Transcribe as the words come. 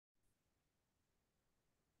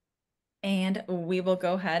and we will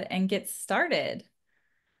go ahead and get started.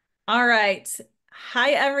 All right.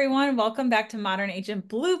 Hi, everyone. Welcome back to Modern Agent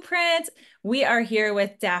Blueprint. We are here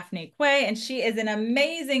with Daphne Quay, and she is an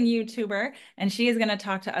amazing YouTuber, and she is going to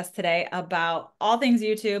talk to us today about all things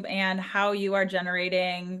YouTube and how you are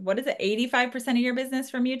generating, what is it, 85% of your business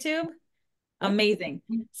from YouTube? Yep. Amazing.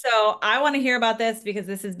 So I want to hear about this because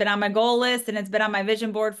this has been on my goal list and it's been on my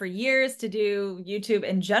vision board for years to do YouTube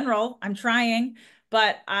in general. I'm trying,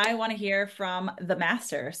 but I want to hear from the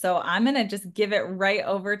master. So I'm going to just give it right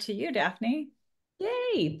over to you, Daphne.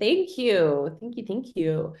 Yay. Thank you. Thank you. Thank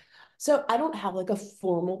you. So I don't have like a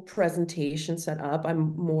formal presentation set up.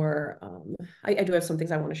 I'm more, I do have some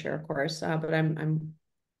things I want to share, of course, but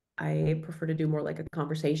I prefer to do more like a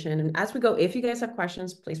conversation. And as we go, if you guys have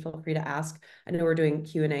questions, please feel free to ask. I know we're doing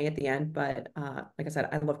Q&A at the end, but like I said,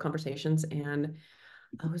 I love conversations and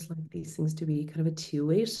I always like these things to be kind of a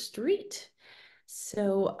two-way street.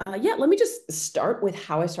 So yeah, let me just start with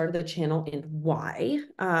how I started the channel and why.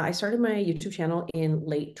 I started my YouTube channel in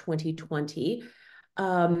late 2020.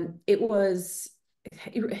 It was,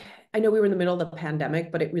 I know we were in the middle of the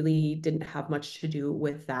pandemic, but it really didn't have much to do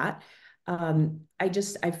with that.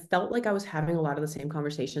 I felt like I was having a lot of the same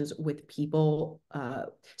conversations with people.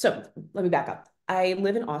 So let me back up. I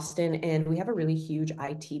live in Austin and we have a really huge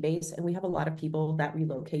IT base, and we have a lot of people that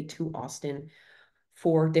relocate to Austin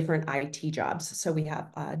for different IT jobs. So we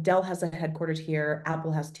have Dell has a headquarters here,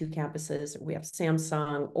 Apple has two campuses, we have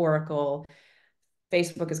Samsung, Oracle,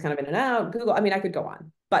 Facebook is kind of in and out, Google. I mean, I could go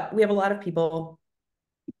on, but we have a lot of people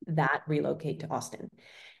that relocate to Austin.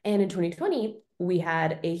 And in 2020, we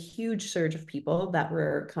had a huge surge of people that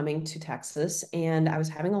were coming to Texas. And I was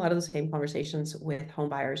having a lot of the same conversations with home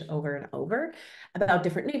buyers over and over about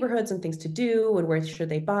different neighborhoods and things to do and where should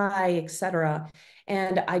they buy, et cetera.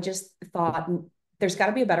 And I just thought there's got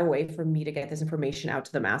to be a better way for me to get this information out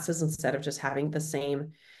to the masses instead of just having the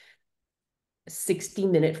same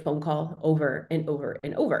 60-minute phone call over and over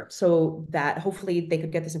and over, so that hopefully they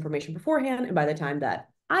could get this information beforehand. And by the time that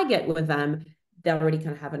I get with them, they already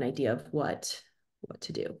kind of have an idea of what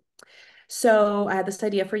to do. So I had this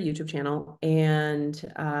idea for a YouTube channel, and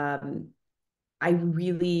I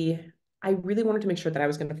really, I really wanted to make sure that I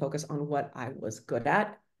was going to focus on what I was good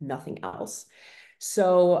at, nothing else.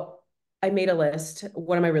 So I made a list.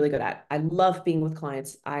 What am I really good at? I love being with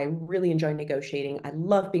clients. I really enjoy negotiating. I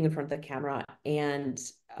love being in front of the camera and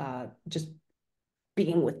just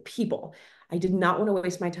being with people. I did not want to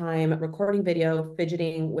waste my time recording video,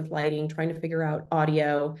 fidgeting with lighting, trying to figure out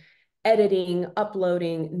audio, editing,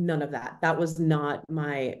 uploading, none of that. That was not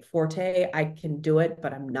my forte. I can do it,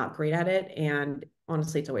 but I'm not great at it. And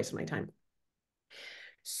honestly, it's a waste of my time.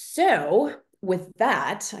 So with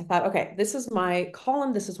that, I thought, okay, this is my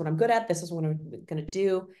column. This is what I'm good at. This is what I'm going to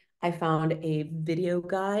do. I found a video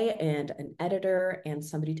guy and an editor and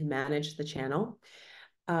somebody to manage the channel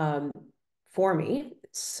um, for me.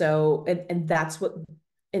 So, and that's what,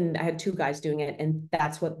 and I had two guys doing it, and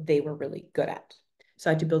that's what they were really good at. So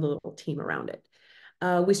I had to build a little team around it.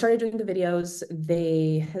 We started doing the videos.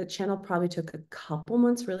 The channel probably took a couple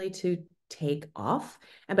months really to take off.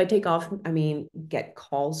 And by take off, I mean get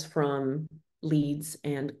calls from leads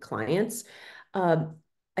and clients. Um,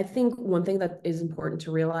 I think one thing that is important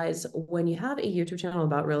to realize when you have a YouTube channel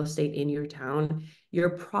about real estate in your town,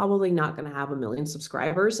 you're probably not going to have a million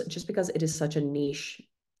subscribers just because it is such a niche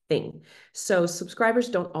thing. So subscribers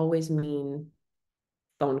don't always mean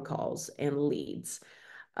phone calls and leads.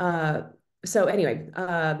 Uh, so anyway,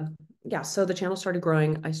 yeah, so the channel started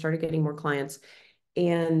growing. I started getting more clients,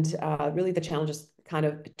 and really the channel just kind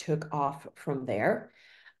of took off from there.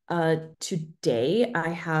 Today, I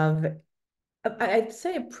have, I'd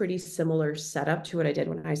say, a pretty similar setup to what I did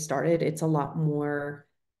when I started. It's a lot more,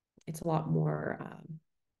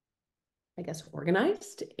 I guess,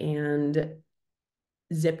 organized and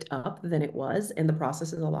zipped up than it was, and the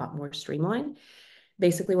process is a lot more streamlined.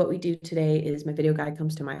 Basically, what we do today is my video guy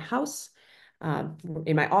comes to my house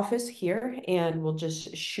in my office here, and we'll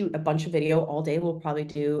just shoot a bunch of video all day. We'll probably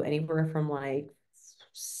do anywhere from like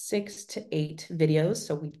 6 to 8 videos.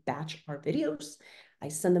 So we batch our videos. I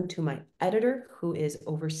send them to my editor who is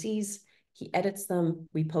overseas. He edits them,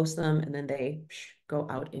 we post them, and then they go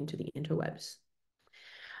out into the interwebs.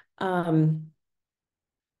 Um,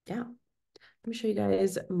 yeah, let me show you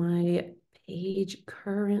guys my page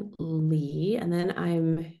currently, and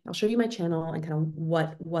then I'll show you my channel and kind of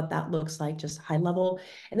what that looks like, just high level.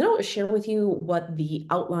 And then I'll share with you what the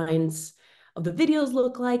outlines of the videos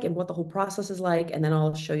look like and what the whole process is like. And then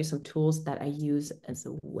I'll show you some tools that I use as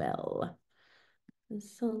well.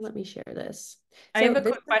 So let me share this. I have So a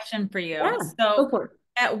this, quick question for you. yeah, So go for it.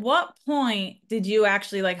 At what point did you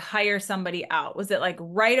actually like hire somebody out? Was it like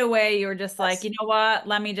right away you were just like, Yes. you know what?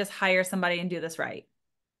 Let me just hire somebody and do this right.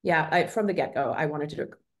 Yeah, from the get-go, I wanted to do it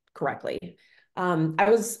correctly. I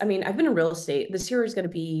mean, I've been in real estate. This year is going to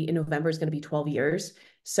be, in November, is going to be 12 years.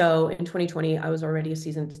 So in 2020, I was already a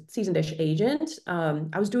seasoned-ish agent.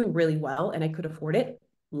 I was doing really well and I could afford it,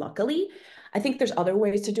 luckily. I think there's other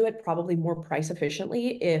ways to do it, probably more price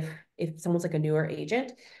efficiently if someone's like a newer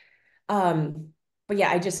agent. Um, but yeah,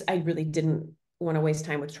 I really didn't want to waste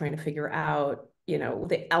time with trying to figure out,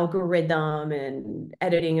 the algorithm and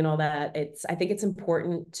editing and all that. I think it's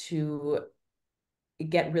important to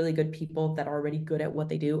get really good people that are already good at what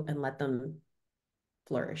they do and let them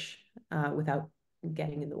flourish without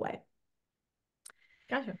getting in the way.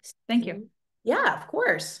 Gotcha. Thank you. So, yeah, of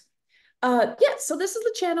course. Yeah, so this is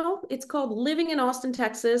the channel. It's called Living in Austin,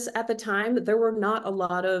 Texas. At the time, there were not a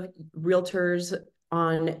lot of realtors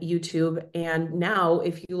on YouTube. And now,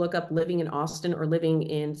 if you look up living in Austin or living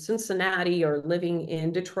in Cincinnati or living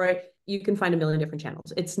in Detroit, you can find a million different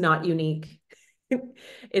channels. It's not unique.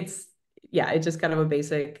 It's, yeah, it's just kind of a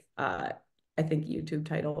basic, I think, YouTube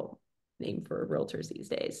title name for realtors these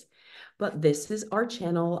days. But this is our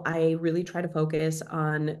channel. I really try to focus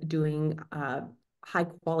on doing high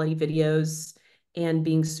quality videos and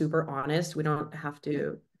being super honest. We don't have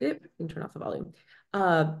to, you can turn off the volume.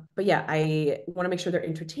 But yeah, I want to make sure they're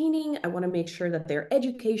entertaining. I want to make sure that they're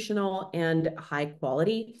educational and high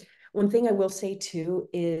quality. One thing I will say too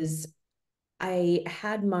is I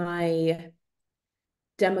had my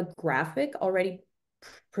demographic already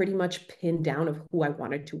pretty much pinned down of who I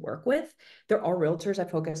wanted to work with. There are realtors I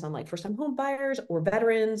focus on, like first time home buyers or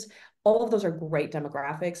veterans. All of those are great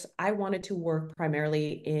demographics. I wanted to work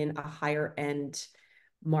primarily in a higher end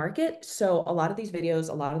market. So a lot of these videos,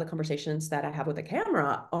 a lot of the conversations that I have with the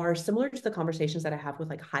camera are similar to the conversations that I have with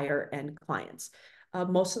like higher end clients.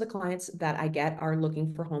 Most of the clients that I get are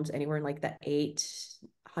looking for homes anywhere in like the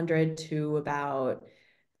 800 to about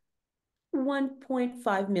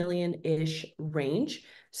 1.5 million-ish range.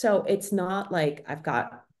 So it's not like I've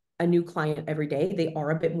got a new client every day. They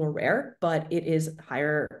are a bit more rare, but it is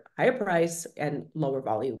higher price and lower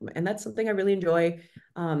volume. And that's something I really enjoy.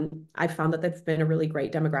 I found that they've been a really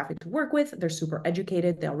great demographic to work with. They're super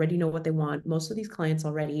educated. They already know what they want. Most of these clients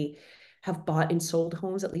already have bought and sold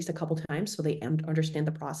homes at least a couple times, so they understand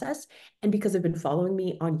the process. And because they've been following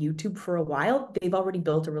me on YouTube for a while, they've already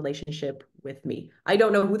built a relationship with me. I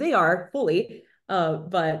don't know who they are fully,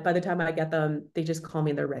 but by the time I get them, they just call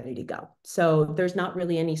me and they're ready to go. So there's not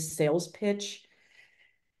really any sales pitch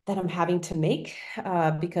that I'm having to make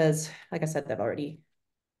because, like I said, they've already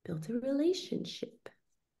built a relationship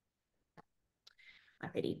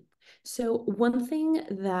already. So one thing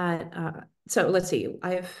that, so let's see,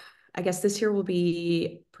 I guess this year will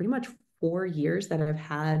be pretty much 4 years that I've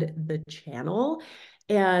had the channel.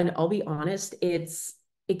 And I'll be honest, it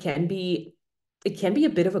can be, it can be a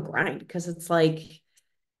bit of a grind because it's like,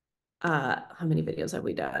 how many videos have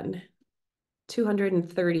we done?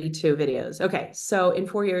 232 videos. Okay, so in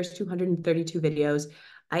 4 years, 232 videos.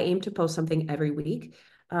 I aim to post something every week,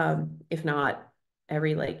 if not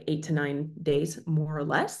every like 8 to 9 days, more or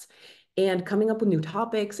less. And coming up with new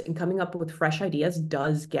topics and coming up with fresh ideas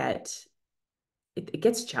does it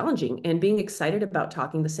gets challenging. And being excited about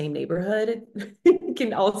talking the same neighborhood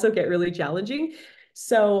can also get really challenging.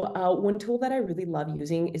 So one tool that I really love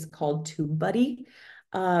using is called TubeBuddy.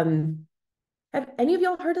 Have any of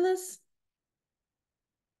y'all heard of this?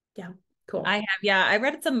 Yeah, I cool. have, yeah, I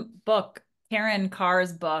read some book, Karen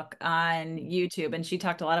Carr's book on YouTube, and she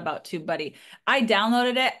talked a lot about TubeBuddy. I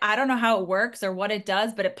downloaded it. I don't know how it works or what it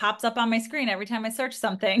does, but it pops up on my screen every time I search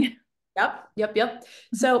something. Yep.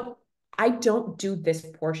 So I don't do this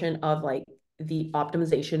portion of like the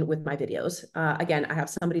optimization with my videos. Again, I have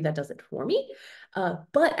somebody that does it for me.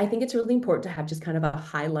 But I think it's really important to have just kind of a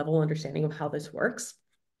high level understanding of how this works.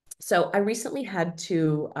 So I recently had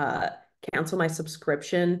to cancel my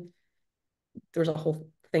subscription. There was a whole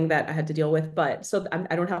thing that I had to deal with, but so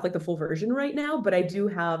I don't have like the full version right now, but I do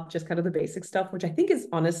have just kind of the basic stuff, which I think is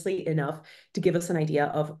honestly enough to give us an idea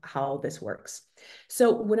of how this works.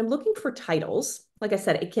 So when I'm looking for titles, like I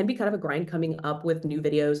said, it can be kind of a grind coming up with new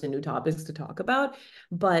videos and new topics to talk about.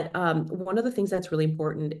 But one of the things that's really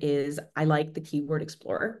important is I like the keyword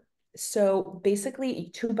explorer. So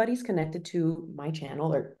basically, TubeBuddy's connected to my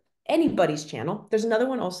channel or anybody's channel. There's another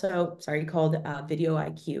one also, sorry, called Video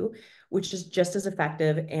IQ, which is just as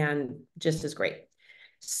effective and just as great.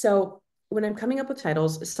 So when I'm coming up with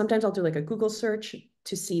titles, sometimes I'll do like a Google search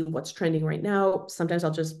to see what's trending right now. Sometimes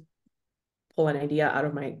I'll just pull an idea out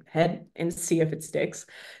of my head and see if it sticks.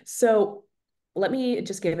 So let me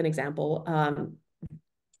just give an example.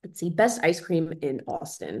 Let's see, best ice cream in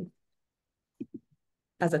Austin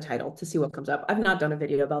as a title to see what comes up. I've not done a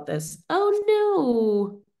video about this. Oh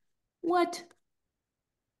no. What?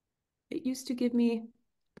 It used to give me,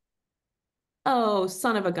 oh,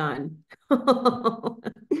 son of a gun. Now,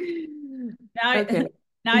 Okay.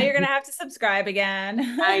 now you're gonna have to subscribe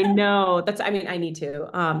again. I know. That's, I mean, I need to.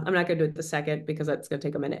 I'm not gonna do it the second because that's gonna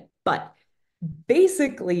take a minute. But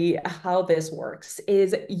basically, how this works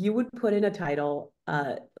is you would put in a title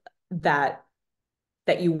that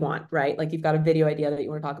that you want, right? Like you've got a video idea that you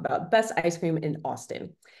want to talk about, best ice cream in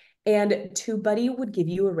Austin. And TubeBuddy would give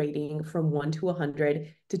you a rating from 1 to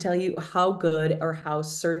 100 to tell you how good or how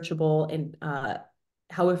searchable and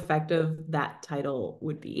how effective that title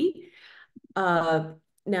would be. Uh,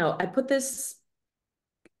 Now, I put this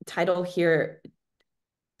title here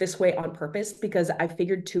this way on purpose because I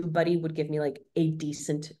figured TubeBuddy would give me like a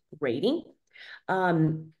decent rating.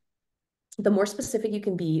 Um, the more specific you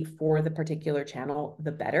can be for the particular channel,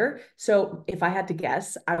 the better. So if I had to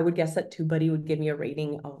guess, I would guess that TubeBuddy would give me a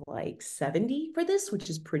rating of like 70 for this, which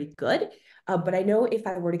is pretty good. But I know if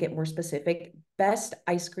I were to get more specific, best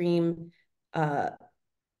ice cream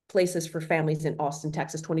places for families in Austin,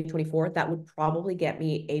 Texas 2024, that would probably get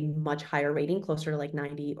me a much higher rating, closer to like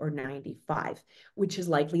 90 or 95, which is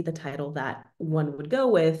likely the title that one would go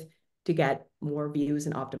with to get more views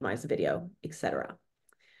and optimize the video, etc.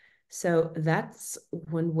 So that's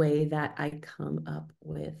one way that I come up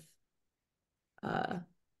with uh,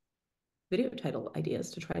 video title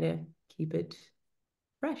ideas to try to keep it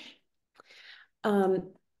fresh.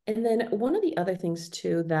 And then one of the other things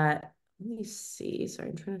too that, let me see, sorry,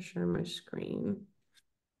 I'm trying to share my screen.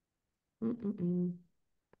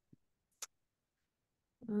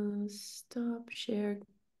 Stop share,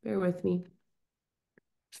 bear with me.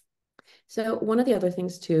 So one of the other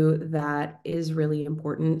things too that is really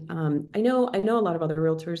important, I know a lot of other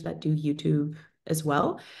realtors that do YouTube as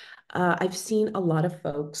well. I've seen a lot of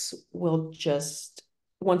folks will just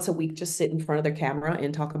once a week just sit in front of their camera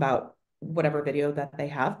and talk about whatever video that they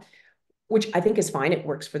have, which I think is fine. It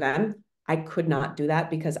works for them. I could not do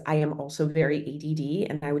that because I am also very ADD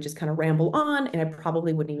and I would just kind of ramble on and I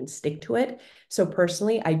probably wouldn't even stick to it. So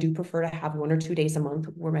personally, I do prefer to have 1 or 2 days a month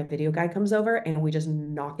where my video guy comes over and we just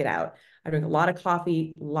knock it out. I drink a lot of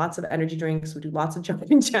coffee, lots of energy drinks. We do lots of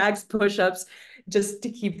jumping jacks, push-ups, just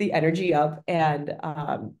to keep the energy up and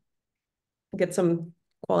get some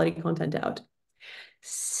quality content out.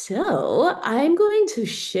 So I'm going to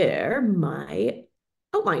share my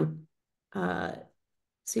outline.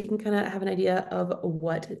 So you can kind of have an idea of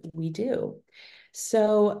what we do.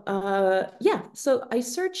 So yeah, so I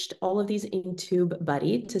searched all of these in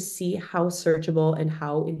TubeBuddy to see how searchable and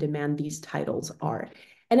how in demand these titles are.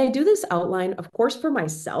 And I do this outline, of course, for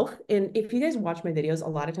myself. And if you guys watch my videos, a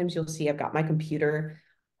lot of times you'll see I've got my computer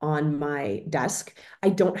on my desk. I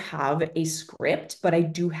don't have a script, but I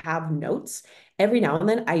do have notes. Every now and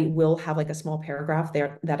then I will have like a small paragraph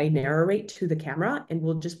there that I narrate to the camera and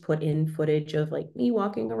we'll just put in footage of like me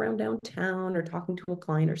walking around downtown or talking to a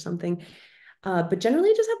client or something. But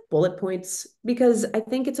generally just have bullet points because I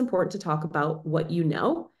think it's important to talk about what you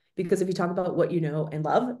know. Because if you talk about what you know and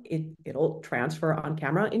love, it'll transfer on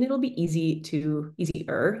camera and it'll be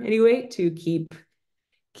easier anyway to keep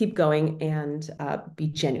going and be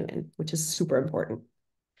genuine, which is super important.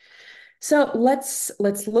 So let's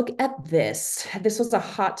look at this. This was a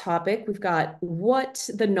hot topic. We've got what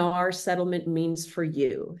the NAR settlement means for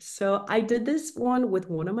you. So I did this one with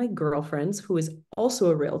one of my girlfriends who is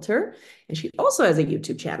also a realtor, and she also has a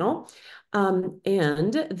YouTube channel.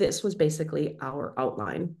 And this was basically our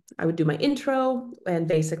outline. I would do my intro, and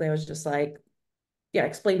basically I was just like, yeah,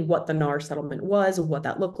 explain what the NAR settlement was, what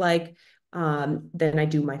that looked like. Then I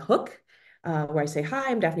do my hook, where I say, hi,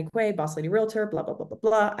 I'm Daphne Quay, boss lady realtor, blah, blah, blah, blah,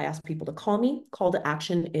 blah. I ask people to call me. Call to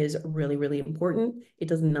action is really, really important. It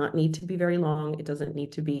does not need to be very long. It doesn't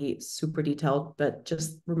need to be super detailed, but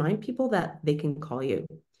just remind people that they can call you.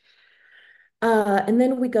 And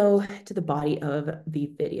then we go to the body of the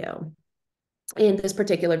video. In this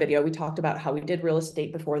particular video, we talked about how we did real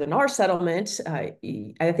estate before the NAR settlement.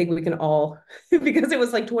 I think we can all, because it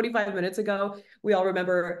was like 25 minutes ago, we all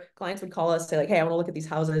remember clients would call us, say like, hey, I want to look at these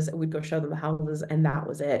houses. And we'd go show them the houses and that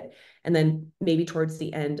was it. And then maybe towards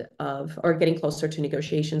the end of, or getting closer to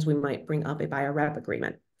negotiations, we might bring up a buyer rep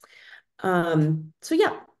agreement. So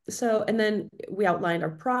yeah, so, and then we outlined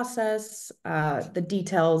our process, the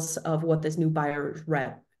details of what this new buyer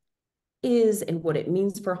rep is and what it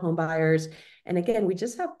means for home buyers. And again, we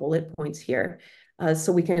just have bullet points here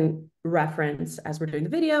so we can reference as we're doing the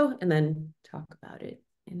video and then talk about it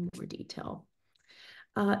in more detail.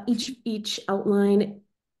 Each outline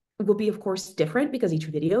will be, of course, different because each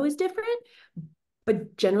video is different,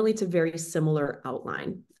 but generally it's a very similar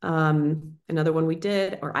outline. Another one we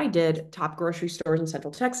did, or I did, top grocery stores in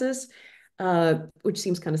Central Texas, which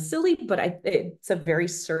seems kind of silly, but it's a very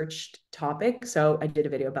searched topic. So I did a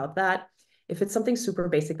video about that. If it's something super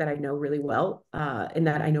basic that I know really well, and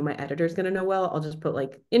that I know my editor is going to know well, I'll just put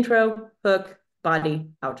like intro, hook, body,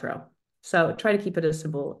 outro. So try to keep it as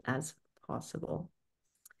simple as possible.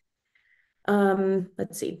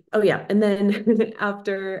 Let's see. Oh yeah, and then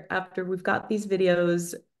after we've got these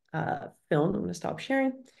videos filmed, I'm going to stop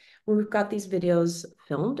sharing. When we've got these videos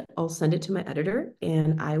filmed, I'll send it to my editor,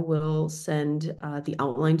 and I will send the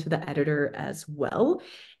outline to the editor as well.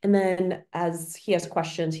 And then as he has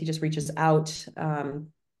questions, he just reaches out.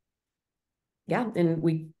 Yeah,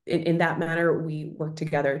 and in that manner we work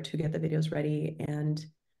together to get the videos ready and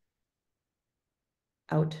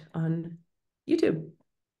out on YouTube.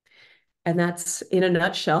 And that's in a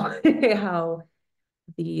nutshell how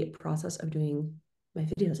the process of doing my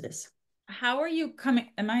videos is. How are you coming?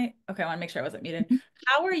 Am I okay? I want to make sure I wasn't muted.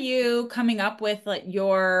 How are you coming up with like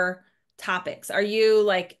your topics? Are you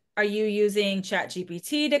using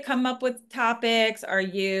ChatGPT to come up with topics? Are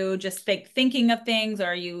you just thinking of things?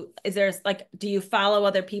 Is there like, do you follow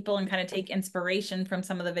other people and kind of take inspiration from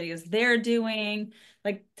some of the videos they're doing?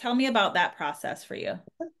 Like, tell me about that process for you.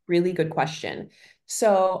 Really good question.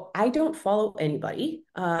 So I don't follow anybody.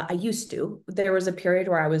 I used to. There was a period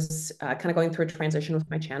where I was kind of going through a transition with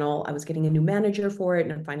my channel. I was getting a new manager for it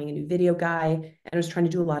and I'm finding a new video guy. And I was trying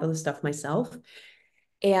to do a lot of the stuff myself.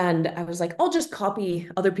 And I was like, I'll just copy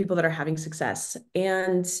other people that are having success.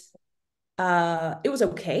 And it was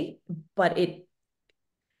okay, but it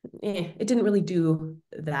didn't really do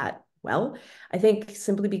that well. I think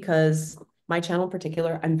simply because my channel in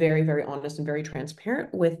particular, I'm very, very honest and very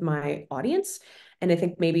transparent with my audience. And I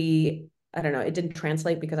think maybe, I don't know, it didn't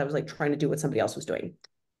translate because I was like trying to do what somebody else was doing.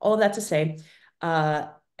 All of that to say, I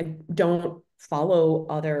don't follow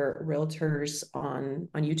other realtors on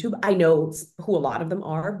YouTube. I know who a lot of them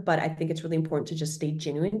are, but I think it's really important to just stay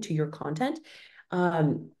genuine to your content.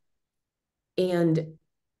 And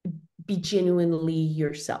be genuinely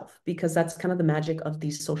yourself, because that's kind of the magic of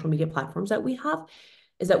these social media platforms that we have,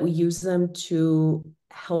 is that we use them to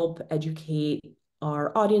help educate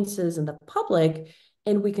our audiences and the public,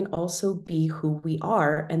 and we can also be who we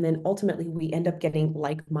are, and then ultimately we end up getting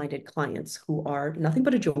like-minded clients who are nothing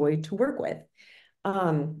but a joy to work with.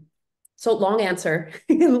 um so long answer.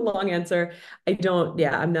 Long answer.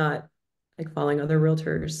 I'm not like following other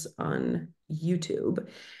realtors on YouTube.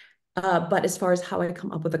 But as far as how I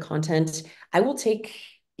come up with the content, I'll take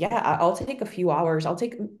a few hours. I'll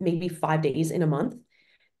take maybe 5 days in a month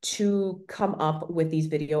to come up with these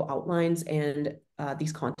video outlines and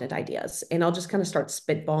these content ideas. And I'll just kind of start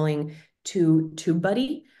spitballing to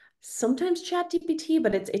TubeBuddy, sometimes ChatGPT,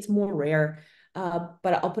 but it's more rare.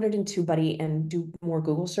 But I'll put it in TubeBuddy and do more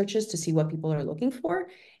Google searches to see what people are looking for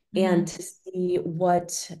Mhm. and to see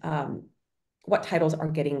what titles are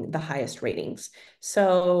getting the highest ratings.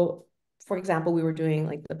 So, for example, we were doing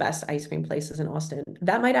like the best ice cream places in Austin.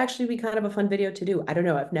 That might actually be kind of a fun video to do. I don't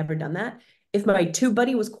know. I've never done that. If my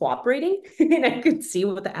TubeBuddy was cooperating and I could see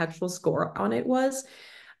what the actual score on it was,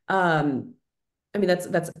 um, I mean,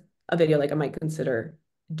 that's a video like I might consider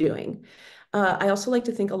doing. I also like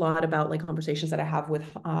to think a lot about like conversations that I have with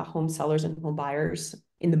home sellers and home buyers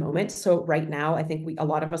in the moment. So right now, I think a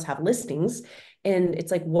lot of us have listings, and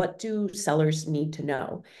it's like, what do sellers need to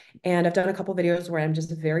know? And I've done a couple videos where I'm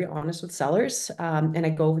just very honest with sellers, and I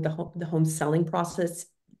go over the home selling process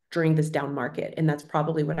during this down market, and that's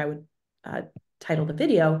probably what I would uh, title the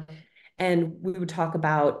video. And we would talk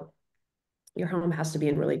about your home has to be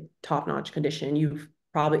in really top-notch condition. You've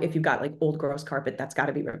probably, if you've got like old gross carpet, that's got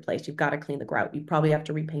to be replaced. You've got to clean the grout. You probably have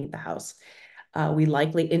to repaint the house. We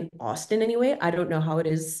likely, in Austin anyway, I don't know how it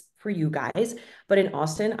is for you guys, but in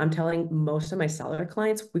Austin, I'm telling most of my seller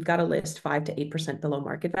clients, we've got to list 5 to 8% below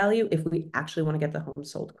market value if we actually want to get the home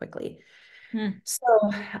sold quickly. Hmm.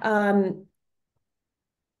 So,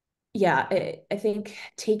 yeah, I think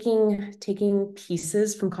taking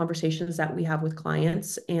pieces from conversations that we have with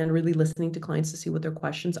clients and really listening to clients to see what their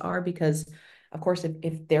questions are, because of course,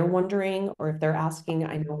 if they're wondering or if they're asking,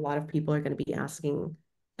 I know a lot of people are going to be asking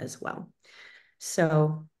as well.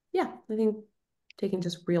 So yeah, I think taking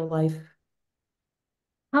just real life.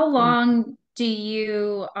 How long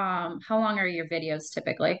are your videos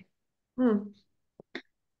typically? Hmm.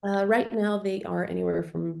 Right now they are anywhere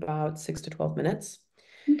from about 6 to 12 minutes.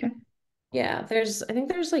 Okay. Yeah, I think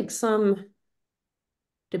there's like some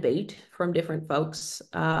debate from different folks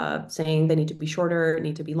saying they need to be shorter,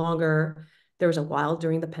 need to be longer. There was a while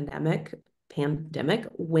during the pandemic pandemic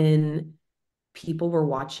when people were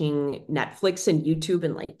watching Netflix and YouTube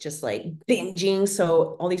and like just like binging.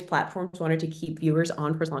 So all these platforms wanted to keep viewers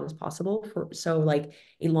on for as long as possible. So like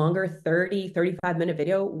a longer 35-minute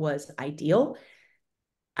video was ideal.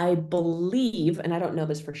 I believe, and I don't know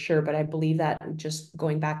this for sure, but I believe that just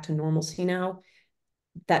going back to normalcy now,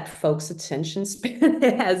 that folks' attention span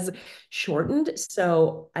has shortened.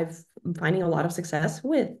 So I'm finding a lot of success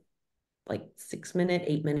with like 6-minute,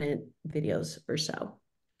 8-minute videos or so.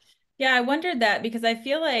 Yeah, I wondered that because I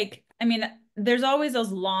feel like, I mean, there's always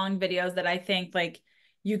those long videos that I think like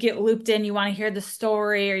you get looped in, you want to hear the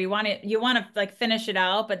story or you want to like finish it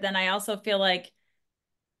out, but then I also feel like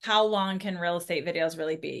how long can real estate videos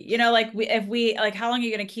really be? Like if we like how long are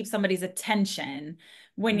you going to keep somebody's attention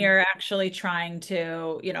when Mm. you're actually trying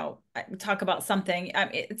to, talk about something? I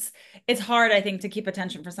mean, it's hard, I think, to keep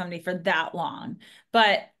attention for somebody for that long.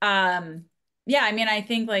 But yeah, I mean, I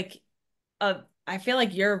think like I feel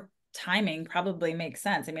like your timing probably makes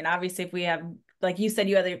sense. I mean, obviously, if we have, like you said,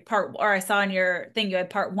 you had the part, or I saw in your thing, you had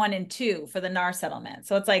part 1 and 2 for the NAR settlement.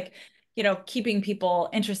 So it's like, keeping people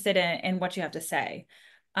interested in what you have to say.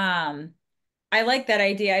 Um, I like that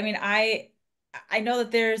idea. I mean, I know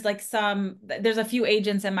that there's a few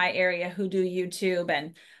agents in my area who do YouTube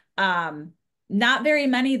and not very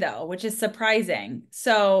many though, which is surprising.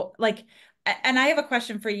 So like and I have a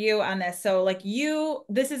question for you on this. So like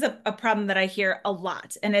this is a problem that I hear a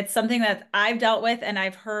lot and it's something that I've dealt with and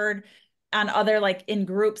I've heard on other like in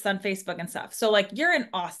groups on Facebook and stuff. So like you're in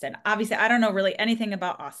Austin. Obviously, I don't know really anything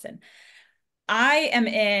about Austin. I am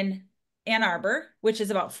in Ann Arbor, which is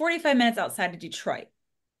about 45 minutes outside of Detroit.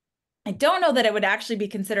 I don't know that it would actually be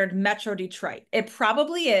considered Metro Detroit. It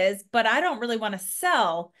probably is, but I don't really want to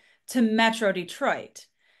sell to Metro Detroit,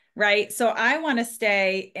 right? So I want to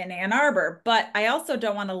stay in Ann Arbor, but I also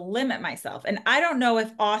don't want to limit myself. And I don't know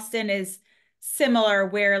if Austin is similar,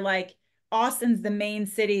 where like Austin's the main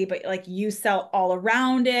city, but like you sell all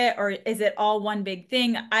around it, or is it all one big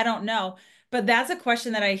thing? I don't know. But that's a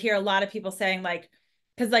question that I hear a lot of people saying, like,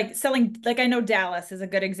 because like selling, like I know Dallas is a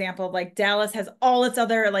good example of like Dallas has all its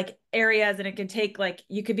other like areas and it can take like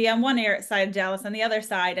you could be on one side of Dallas on the other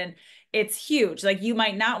side and it's huge. Like you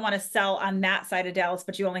might not want to sell on that side of Dallas,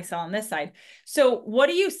 but you only sell on this side. So what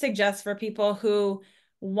do you suggest for people who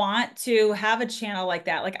want to have a channel like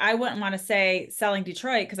that? Like I wouldn't want to say selling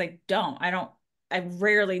Detroit because I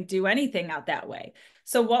rarely do anything out that way.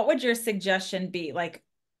 So what would your suggestion be? Like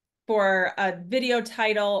for a video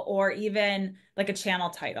title or even like a channel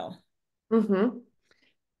title? Mm-hmm.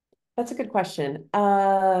 That's a good question.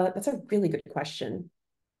 That's a really good question.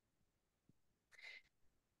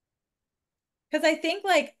 Because I think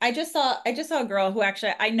like I just saw a girl who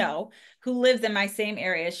actually I know who lives in my same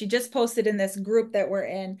area. She just posted in this group that we're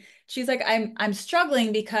in. She's like, I'm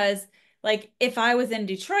struggling because like if I was in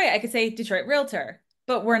Detroit, I could say Detroit Realtor,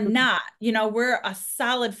 but we're not. We're a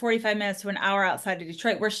solid 45 minutes to an hour outside of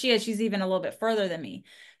Detroit. Where she is, she's even a little bit further than me.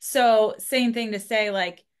 So same thing to say,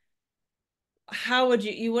 like how would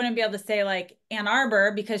you wouldn't be able to say like Ann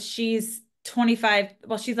Arbor because she's 25,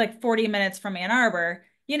 well, she's like 40 minutes from Ann Arbor,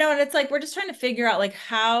 and it's like we're just trying to figure out like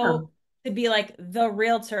how Yeah. to be like the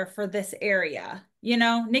realtor for this area.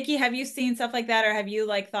 Nikki, have you seen stuff like that or have you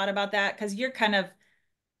like thought about that? Because you're kind of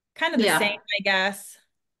the same, Yeah, I guess.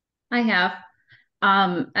 I have.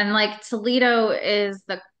 And like Toledo is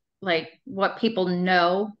the like what people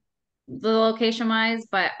know the location wise,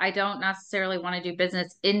 but I don't necessarily want to do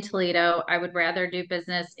business in Toledo. I would rather do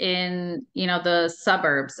business in, the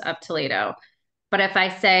suburbs of Toledo. But if I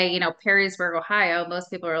say, Perrysburg, Ohio, most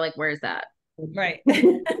people are like, where's that? Right.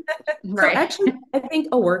 So Right. actually, I think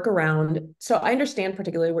a workaround. So I understand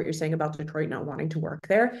particularly what you're saying about Detroit not wanting to work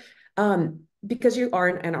there. Because you are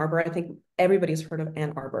in Ann Arbor, I think everybody's heard of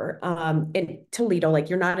Ann Arbor. In Toledo, like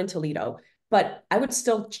you're not in Toledo, but I would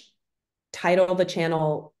still title the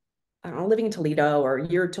channel, I don't know, living in Toledo or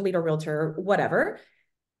you're Toledo Realtor, whatever.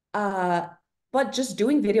 Uh, but just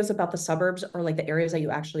doing videos about the suburbs or like the areas that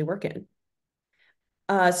you actually work in.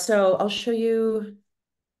 So I'll show you.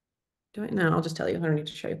 Do it now. I'll just tell you. I don't need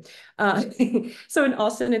to show you. Uh, so in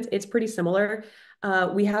Austin, it's pretty similar.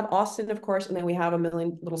 We have Austin, of course, and then we have a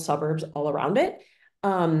million little suburbs all around it.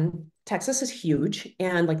 Texas is huge,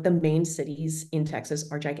 and like the main cities in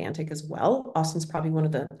Texas are gigantic as well. Austin's probably one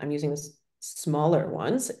of the, I'm using this smaller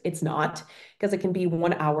ones. It's not because it can be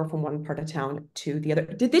 1 hour from one part of town to the other.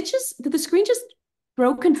 Did the screen just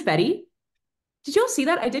throw confetti? Did you all see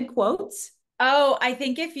that? I did quotes. Oh, I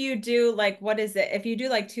think if you do like, what is it? If you do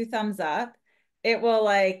like two thumbs up, it will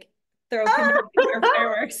like throw community or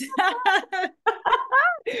fireworks.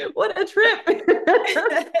 What a trip.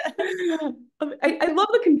 I love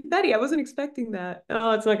the confetti. I wasn't expecting that.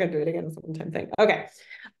 Oh, it's not gonna do it again. It's a one-time thing. Okay.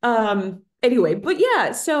 Anyway, but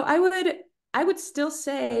yeah, so I would still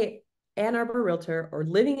say Ann Arbor realtor or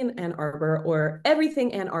living in Ann Arbor or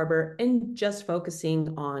everything Ann Arbor and just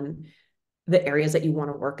focusing on the areas that you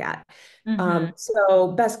want to work at. Mhm.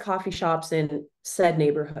 So best coffee shops in said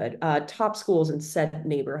neighborhood, top schools in said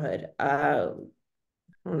neighborhood, I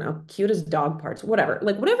don't know, cutest dog parts, whatever,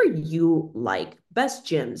 like whatever you like, best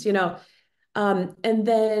gyms, and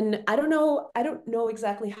then I don't know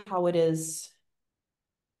exactly how it is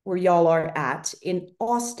where y'all are at in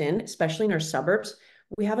Austin, especially in our suburbs.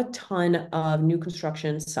 We have a ton of new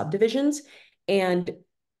construction subdivisions, and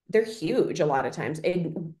they're huge a lot of times.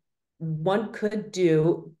 And one could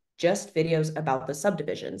do just videos about the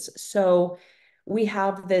subdivisions. So we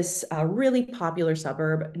have this really popular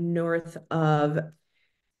suburb north of,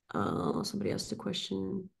 somebody asked a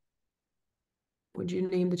question. Would you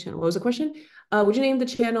name the channel? What was the question? Would you name the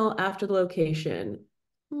channel after the location?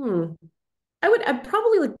 Hmm. I'd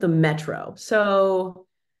probably like the metro. So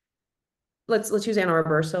let's use Ann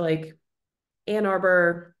Arbor. So like Ann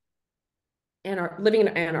Arbor, living in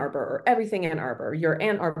Ann Arbor or everything Ann Arbor, your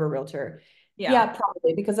Ann Arbor realtor. Yeah. Yeah,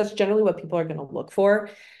 probably because that's generally what people are going to look for.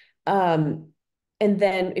 Um, and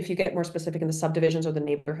then if you get more specific in the subdivisions or the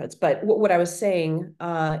neighborhoods, but what I was saying,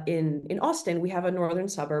 in Austin, we have a northern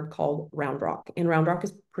suburb called Round Rock, and Round Rock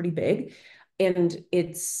is pretty big, and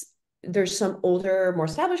there's some older, more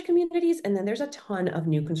established communities, and then there's a ton of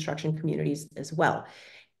new construction communities as well.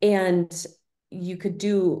 And you could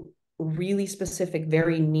do really specific,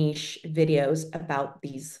 very niche videos about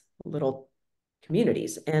these little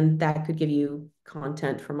communities, and that could give you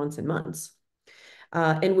content for months and months.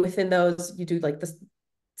 And within those, you do like the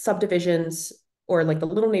subdivisions or like the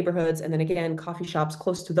little neighborhoods, and then again, coffee shops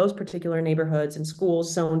close to those particular neighborhoods and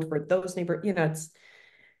schools zoned for those it's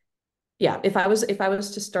yeah. If I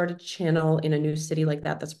was to start a channel in a new city like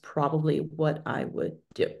that, that's probably what I would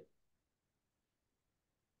do.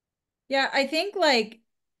 Yeah, I think like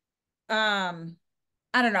I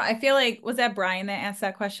don't know. I feel like was that Brian that asked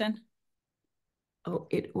that question? Oh,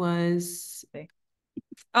 it was.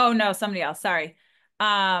 Oh no, somebody else. Sorry.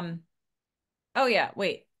 Um, oh yeah,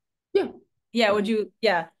 wait. Yeah. Yeah, Go would ahead. you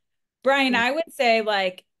yeah. Brian, Yeah. I would say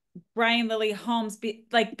like Brian Lilly Holmes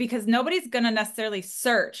because nobody's gonna necessarily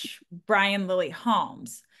search Brian Lilly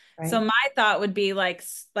Holmes. So Right. my thought would be like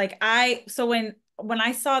I so when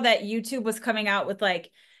I saw that YouTube was coming out with like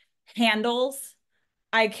handles,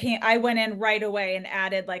 I went in right away and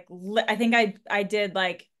added like I think I did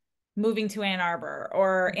like moving to Ann Arbor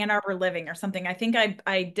or Ann Arbor living or something. I think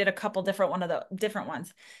I did a couple one of the different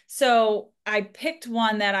ones. So I picked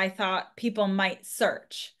one that I thought people might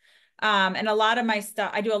search. And a lot of my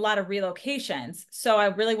stuff, I do a lot of relocations. So I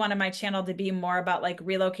really wanted my channel to be more about like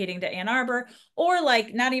relocating to Ann Arbor or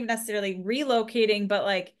like not even necessarily relocating, but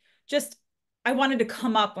like just I wanted to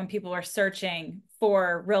come up when people were searching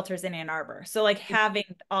for realtors in Ann Arbor. So like having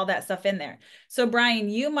all that stuff in there. So Brian,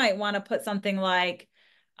 you might want to put something like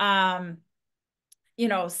um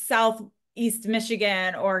Southeast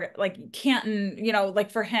Michigan or like Canton, like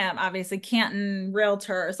for him, obviously Canton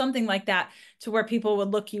realtor or something like that to where people would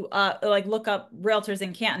look you up, like look up realtors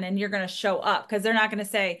in Canton and you're going to show up because they're not going to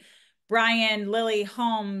say Brian Lilly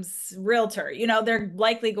Holmes realtor. They're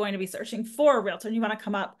likely going to be searching for a realtor and you want to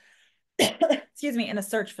come up excuse me, in a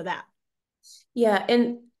search for that. Yeah,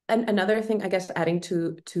 and another thing, I guess, adding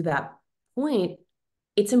to that point,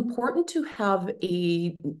 it's important to have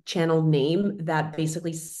a channel name that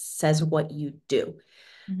basically says what you do.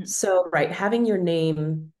 Mhm. So, right, having your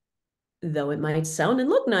name, though it might sound and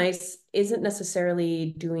look nice, isn't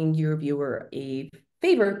necessarily doing your viewer a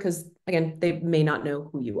favor because, again, they may not know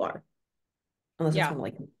who you are unless it's Yeah. one of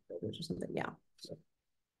like or something. Yeah. So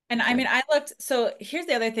And that's I what mean, so here's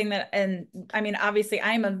the other thing and I mean, obviously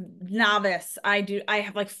I'm a novice. I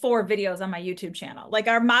have like 4 videos on my YouTube channel. Like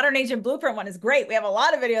our Modern Agent Blueprint one is great. We have a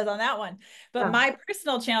lot of videos on that one, but yeah. my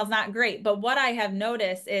personal channel is not great. But what I have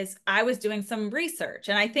noticed is I was doing some research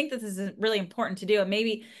and I think this is really important to do. And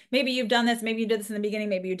maybe you've done this, maybe you did this in the beginning,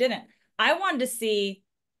 maybe you didn't. I wanted to see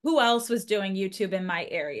who else was doing YouTube in my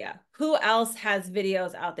area? Who else has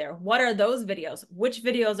videos out there? What are those videos? Which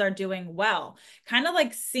videos are doing well? Kind of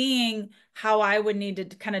like seeing how I would need to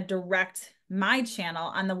kind of direct my channel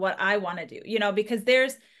on what I want to do, because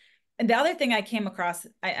and the other thing I came across,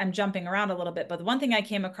 I'm jumping around a little bit, but the one thing I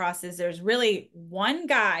came across is there's really one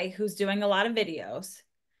guy who's doing a lot of videos.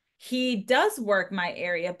 He does work my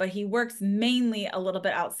area, but he works mainly a little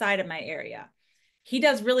bit outside of my area. He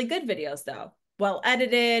does really good videos though. well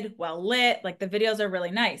edited, well lit, like the videos are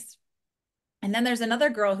really nice. And then there's another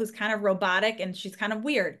girl who's kind of robotic and she's kind of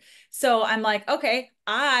weird. So I'm like, okay,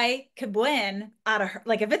 I could win out of her.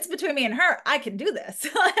 Like if it's between me and her, I can do this.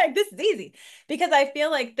 Like this is easy because I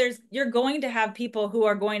feel like you're going to have people who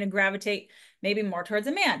are going to gravitate maybe more towards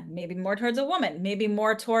a man, maybe more towards a woman, maybe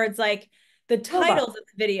more towards like the titles Robot. of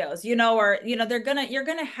the videos, or, you're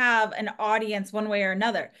going to have an audience one way or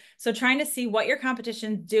another. So trying to see what your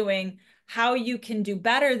competition's doing, how you can do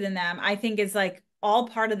better than them, I think is like all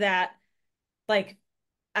part of that, like,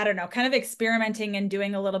 I don't know, kind of experimenting and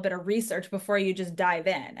doing a little bit of research before you just dive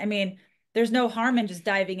in. I mean, there's no harm in just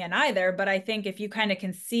diving in either, but I think if you kind of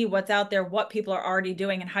can see what's out there, what people are already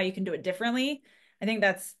doing and how you can do it differently, I think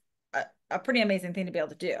that's a pretty amazing thing to be able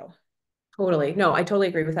to do. Totally. No, I totally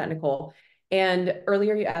agree with that, Nicole. And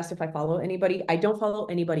earlier you asked if I follow anybody. I don't follow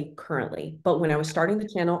anybody currently, but when I was starting the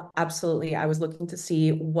channel, absolutely, I was looking to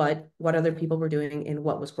see what other people were doing and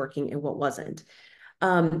what was working and what wasn't.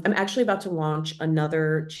 I'm actually about to launch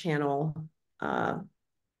another channel,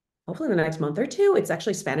 hopefully in the next month or two. It's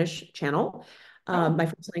actually a Spanish channel. Oh, My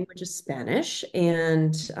first language is Spanish,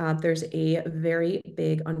 and there's a very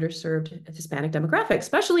big underserved Hispanic demographic,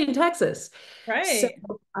 especially in Texas. So right.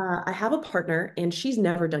 I have a partner, and she's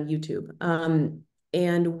never done YouTube.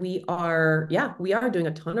 And we are doing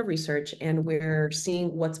a ton of research, and we're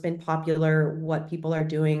seeing what's been popular, what people are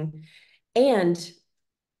doing, and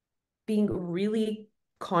being really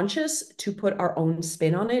conscious to put our own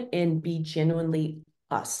spin on it and be genuinely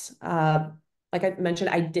us. Like I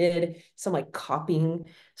mentioned, I did some like copying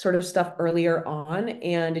sort of stuff earlier on,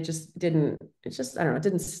 and I don't know, it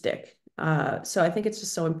didn't stick. So I think it's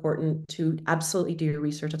just so important to absolutely do your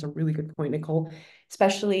research. That's a really good point, Nicole,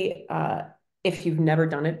 especially if you've never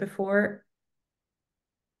done it before,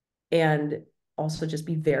 and also just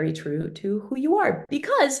be very true to who you are.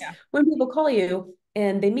 Because Yeah, when people call you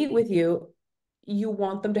and they meet with you, you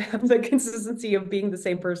want them to have the consistency of being the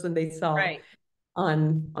same person they saw right.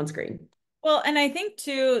 on screen. Well, and I think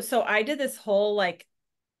too, so I did this whole like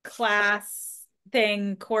class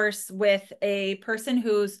thing course with a person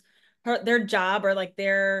who's their job or like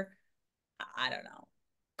their, I don't know,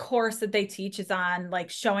 course that they teach is on like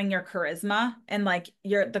showing your charisma and like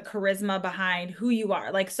the charisma behind who you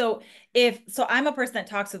are. Like, so I'm a person that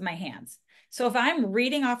talks with my hands. So if I'm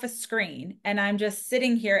reading off a screen and I'm just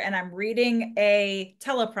sitting here and I'm reading a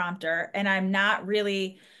teleprompter and I'm not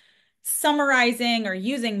really summarizing or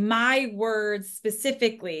using my words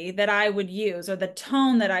specifically that I would use or the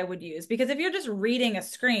tone that I would use. Because if you're just reading a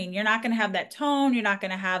screen, you're not going to have that tone. You're not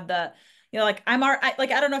going to have the, like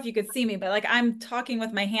like, I don't know if you could see me, but like I'm talking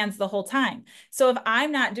with my hands the whole time. So if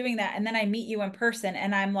I'm not doing that and then I meet you in person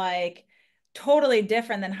and I'm like totally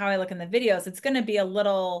different than how I look in the videos, it's going to be a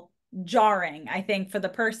little jarring, I think, for the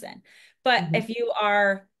person. But Mhm. if you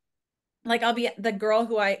are like, I'll be the girl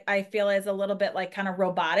who I feel is a little bit like kind of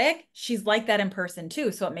robotic. She's like that in person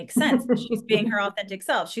too. So it makes sense. She's being her authentic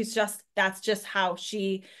self. That's just how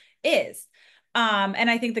she is. And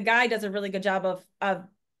I think the guy does a really good job of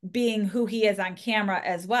being who he is on camera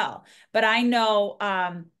as well. But I know,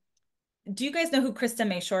 do you guys know who Krista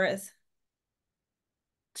Mayshore is?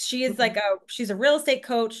 She's a real estate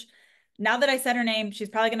coach. Now that I said her name, she's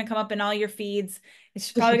probably going to come up in all your feeds.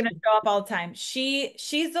 She's probably going to show up all the time.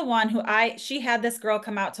 She's the one she had this girl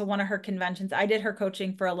come out to one of her conventions. I did her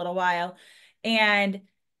coaching for a little while, and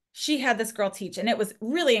she had this girl teach, and it was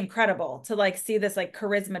really incredible to like see this like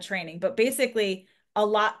charisma training. But basically,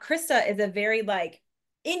 Krista is a very like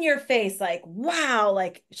in your face, like, wow,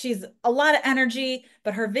 like she's a lot of energy,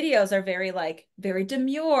 but her videos are very like very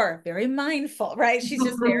demure, very mindful, right? She's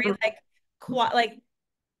just very like quiet, like,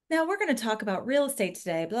 now we're going to talk about real estate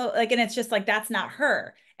today, blah, like, and it's just like that's not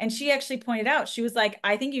her. And she actually pointed out, she was like,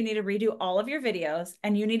 I think you need to redo all of your videos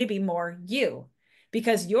and you need to be more you,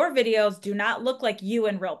 because your videos do not look like you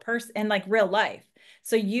in real person and like real life.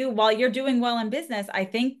 So while you're doing well in business, I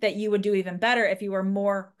think that you would do even better if you were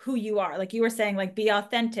more who you are. Like you were saying, like be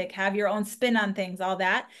authentic, have your own spin on things, all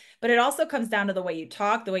that. But it also comes down to the way you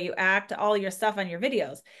talk, the way you act, all your stuff on your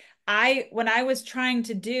videos. When I was trying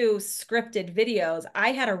to do scripted videos,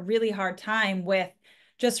 I had a really hard time with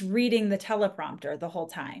just reading the teleprompter the whole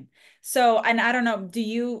time. So, and I don't know, do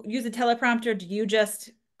you use a teleprompter? Do you just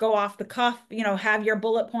go off the cuff, have your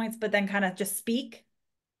bullet points, but then kind of just speak?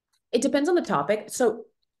 It depends on the topic. So,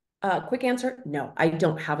 quick answer, no, I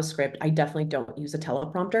don't have a script. I definitely don't use a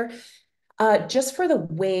teleprompter. Just for the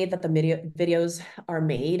way that the videos are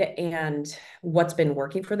made and what's been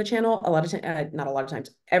working for the channel, a lot of times, not a lot of times,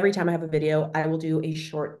 every time I have a video, I will do a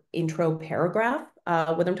short intro paragraph,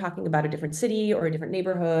 whether I'm talking about a different city or a different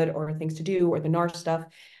neighborhood or things to do or the NAR stuff.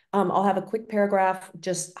 I'll have a quick paragraph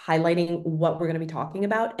just highlighting what we're going to be talking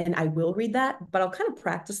about, and I will read that, but I'll kind of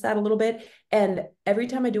practice that a little bit. And every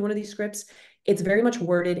time I do one of these scripts, it's very much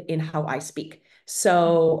worded in how I speak.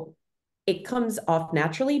 So it comes off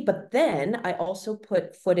naturally, but then I also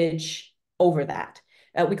put footage over that.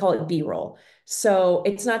 We call it B-roll. So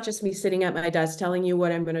it's not just me sitting at my desk telling you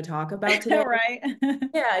what I'm going to talk about today. Right.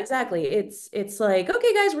 Yeah, exactly. It's like,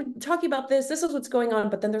 okay, guys, we're talking about this. This is what's going on,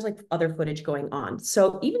 but then there's like other footage going on.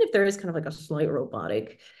 So even if there is kind of like a slight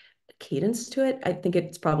robotic cadence to it, I think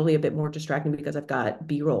it's probably a bit more distracting because I've got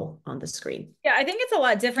B-roll on the screen. Yeah, I think it's a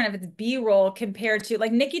lot different if it's B-roll compared to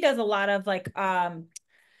like Nikki does a lot of like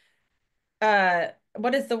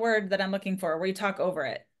what is the word that I'm looking for where you talk over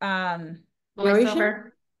it? Narration?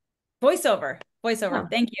 Voiceover. Voiceover. Voiceover. Oh.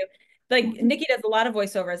 Thank you. Like Mhm. Nikki does a lot of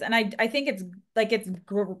voiceovers, and I think it's like it's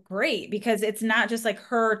great because it's not just like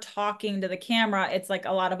her talking to the camera. It's like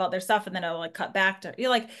a lot of other stuff, and then it'll like cut back to you know,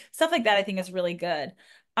 like stuff like that. I think is really good.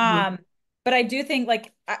 Mhm. But I do think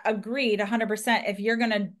like agreed 100%. If you're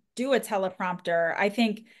gonna do a teleprompter, I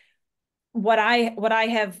think what I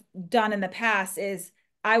have done in the past is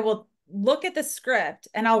I will look at the script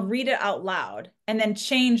and I'll read it out loud and then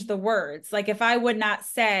change the words. Like if I would not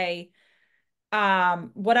say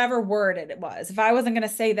whatever word it was, if I wasn't going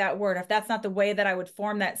to say that word, if that's not the way that I would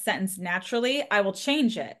form that sentence naturally, I will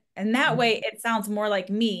change it. And that way it sounds more like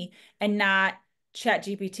me and not Chat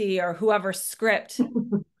GPT or whoever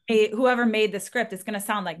made the script. It's going to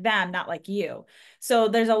sound like them, not like you. So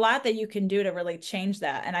there's a lot that you can do to really change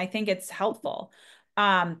that, and I think it's helpful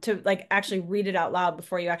to like actually read it out loud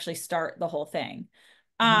before you actually start the whole thing.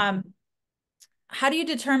 um how do you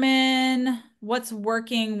determine what's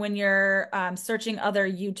working when you're searching other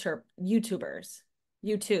YouTubes?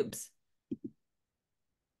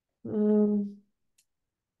 Mm,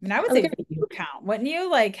 I mean, I would I look say at view count, wouldn't you?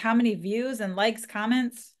 Like how many views and likes,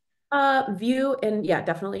 comments? view and yeah,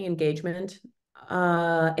 definitely engagement.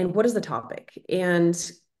 And what is the topic?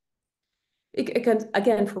 And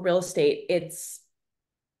again, for real estate, it's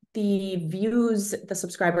the views, the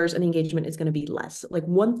subscribers, and the engagement is going to be less. Like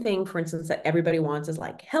one thing, for instance, that everybody wants is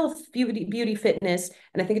like health, beauty, fitness.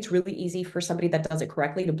 And I think it's really easy for somebody that does it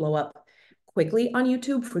correctly to blow up quickly on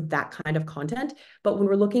YouTube for that kind of content. But when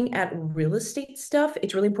we're looking at real estate stuff,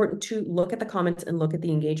 it's really important to look at the comments and look at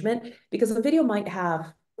the engagement because the video might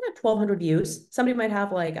have 1,200 views. Somebody might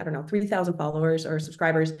have like, I don't know, 3,000 followers or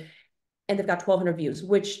subscribers, and they've got 1,200 views,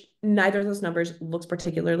 which neither of those numbers looks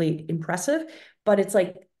particularly impressive, but it's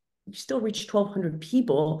like you still reach 1,200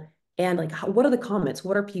 people. And like, what are the comments?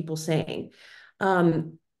 What are people saying? Now,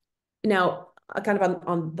 kind of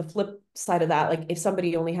on the flip side of that, like if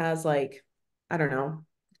somebody only has like, I don't know,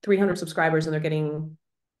 300 subscribers and they're getting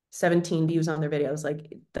 17 views on their videos,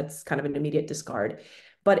 like that's kind of an immediate discard.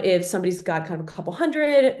 But if somebody's got kind of a couple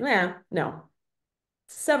hundred, no,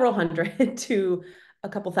 several hundred to a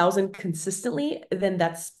couple thousand consistently, then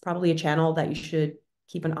that's probably a channel that you should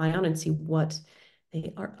keep an eye on and see what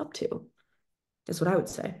they are up to. That's what I would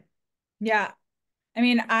say. Yeah. I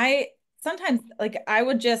mean, I sometimes like I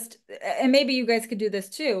would just, and maybe you guys could do this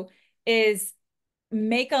too, is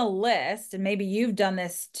make a list, and maybe you've done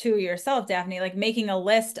this too yourself, Daphne, like making a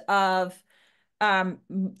list of um,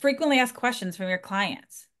 frequently asked questions from your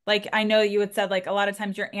clients. Like I know you had said like a lot of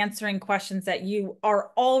times you're answering questions that you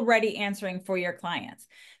are already answering for your clients.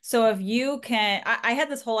 So if you can, I had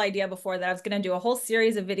this whole idea before that I was going to do a whole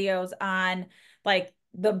series of videos on like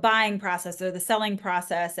the buying process or the selling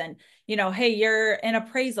process, and hey, you're in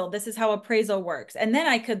appraisal, this is how appraisal works, and then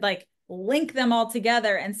I could like link them all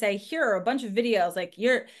together and say here are a bunch of videos, like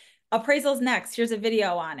your appraisal's next, here's a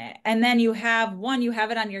video on it, and then you have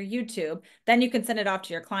it on your YouTube, then you can send it off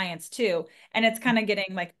to your clients too, and it's kind of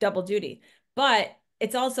getting like double duty. But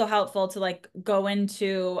it's also helpful to like go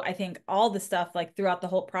into, I think, all the stuff like throughout the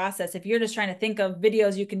whole process. If you're just trying to think of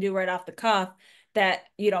videos you can do right off the cuff, that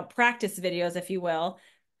practice videos, if you will,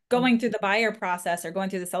 going through the buyer process or going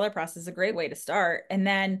through the seller process is a great way to start, and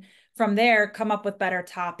then from there come up with better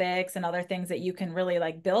topics and other things that you can really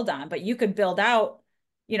like build on. But you could build out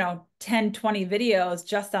 10, 20 videos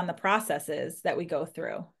just on the processes that we go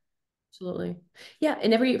through. Absolutely. Yeah.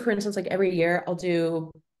 And for instance, like every year I'll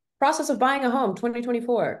do process of buying a home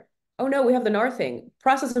 2024. Oh no, we have the NAR thing.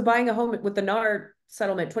 Process of buying a home with the NAR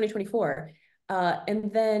settlement 2024.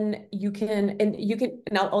 And then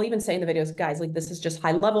and I'll even say in the videos, guys, like this is just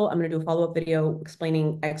high level. I'm going to do a follow-up video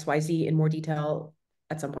explaining XYZ in more detail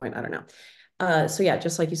at some point. I don't know. So yeah,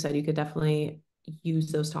 just like you said, you could definitely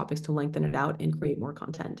use those topics to lengthen it out and create more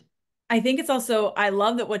content. I think it's also, I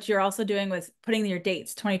love that what you're also doing was putting your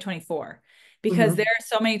dates 2024, because Mhm. there are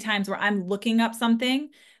so many times where I'm looking up something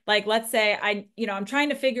Like, let's say I'm trying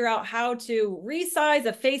to figure out how to resize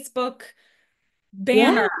a Facebook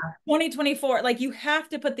Yeah. banner 2024. Like, you have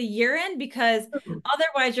to put the year in, because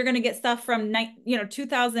otherwise you're going to get stuff from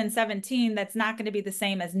 2017 that's not going to be the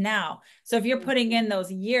same as now. So if you're putting in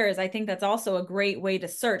those years, I think that's also a great way to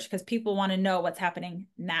search, because people want to know what's happening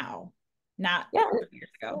now, not Yeah. years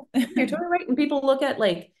ago. You're totally right. And people look at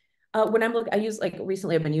like when I use like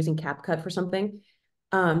recently I've been using CapCut for something.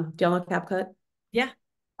 Do y'all know CapCut? Yeah.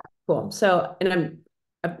 Cool. So, and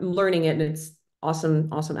I'm learning it and it's awesome,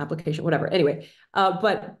 awesome application, whatever. Anyway,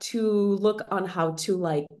 but to look on how to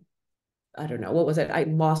like, I don't know, what was it? I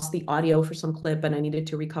lost the audio for some clip and I needed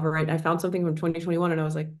to recover it. I found something from 2021 and I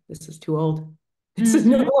was like, this is too old. This is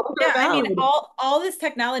no Mhm. longer Yeah, I mean, valid. all this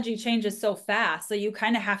technology changes so fast, so you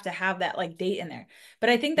kind of have to have that like date in there. But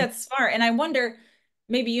I think that's smart. And I wonder,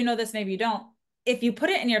 maybe you know this, maybe you don't. If you put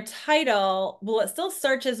it in your title, will it still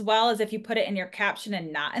search as well as if you put it in your caption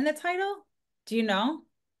and not in the title? Do you know?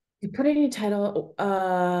 You put it in your title,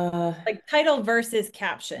 Like title versus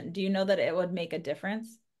caption. Do you know that it would make a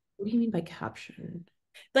difference? what do you mean by caption?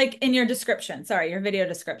 Like in your description, sorry, your video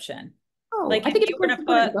description. Oh, Like I if think it's you were important to to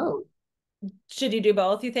put it in put, both. should you do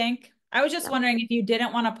both, you think? I was just Yeah. wondering if you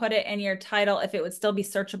didn't want to put it in your title, if it would still be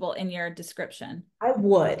searchable in your description. I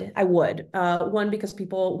would. One, because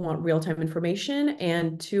people want real-time information,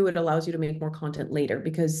 and two, it allows you to make more content later.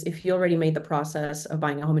 Because if you already made the process of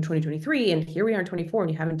buying a home in 2023, and here we are in 24,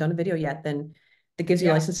 and you haven't done a video yet, then that gives you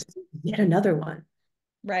a Yeah, license to do yet another one.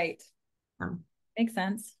 right. Um, Makes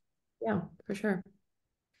sense. yeah, for sure.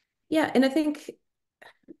 Yeah, and I think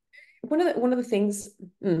one of the things,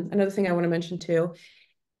 another thing I want to mention too,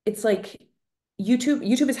 it's like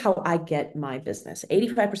YouTube is how I get my business.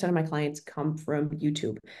 85% of my clients come from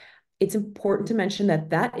YouTube. It's important to mention that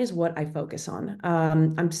that is what I focus on.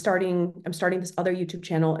 I'm starting this other YouTube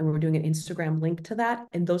channel and we're doing an Instagram link to that.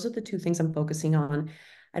 And those are the two things I'm focusing on.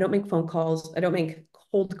 I don't make phone calls. I don't make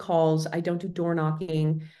cold calls. I don't do door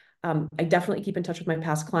knocking. I definitely keep in touch with my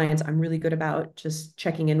past clients. I'm really good about just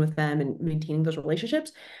checking in with them and maintaining those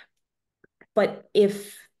relationships. But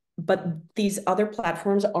but these other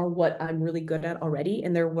platforms are what I'm really good at already,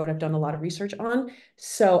 and they're what I've done a lot of research on.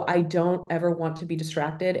 So I don't ever want to be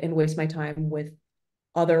distracted and waste my time with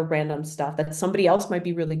other random stuff that somebody else might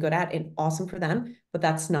be really good at and awesome for them, but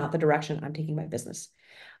that's not the direction I'm taking my business.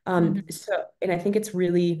 Mhm. And I think it's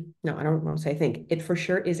really, no, I don't want to say I think, it for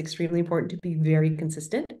sure is extremely important to be very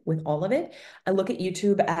consistent with all of it. I look at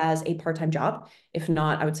YouTube as a part-time job, if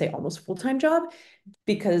not, I would say almost full-time job,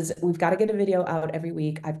 because we've got to get a video out every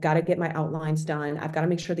week. I've got to get my outlines done. I've got to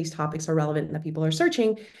make sure these topics are relevant and that people are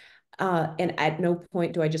searching. And at no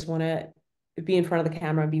point do I just want to be in front of the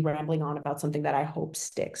camera and be rambling on about something that I hope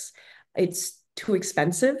sticks. It's too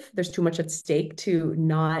expensive. There's too much at stake to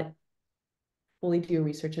not fully do your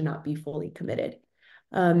research and not be fully committed.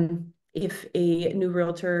 If a new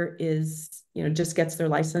realtor just gets their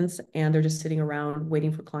license and they're just sitting around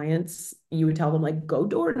waiting for clients, you would tell them like, go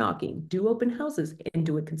door knocking, do open houses and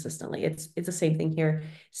do it consistently. It's the same thing here.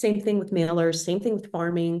 Same thing with mailers, same thing with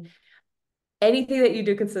farming. Anything that you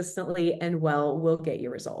do consistently and well will get you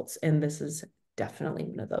results. And this is definitely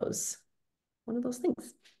one of those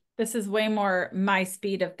things. This is way more my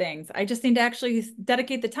speed of things. I just need to actually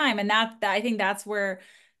dedicate the time. And that I think that's where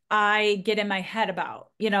I get in my head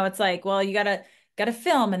about. It's like, well, you gotta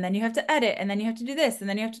film, and then you have to edit, and then you have to do this, and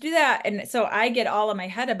then you have to do that. And so I get all in my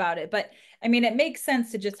head about it. But I mean, it makes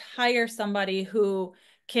sense to just hire somebody who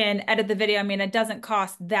can edit the video. I mean, it doesn't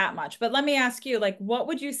cost that much. But let me ask you, like, what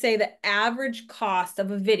would you say the average cost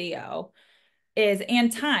of a video is,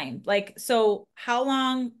 and time? Like, so how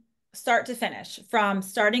long, start to finish, from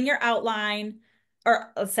starting your outline,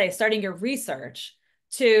 or let's say starting your research,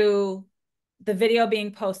 to the video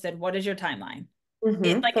being posted? What is your timeline?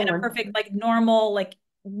 It like For in a one. perfect, like normal, like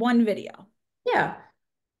one video. Yeah.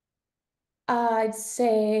 I'd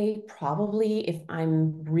say probably if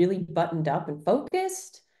I'm really buttoned up and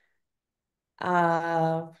focused, an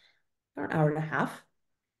hour and a half.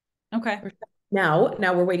 Okay. Now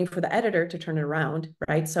we're waiting for the editor to turn it around,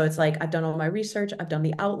 right? So it's like I've done all my research, I've done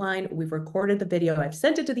the outline, we've recorded the video, I've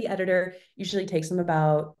sent it to the editor. Usually takes them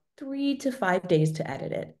about 3 to 5 days to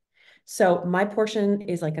edit it. So my portion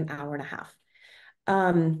is like an hour and a half.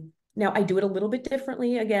 Now I do it a little bit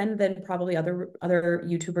differently again than probably other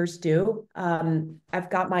YouTubers do. I've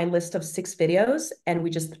got my list of 6 videos and we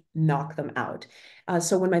just knock them out.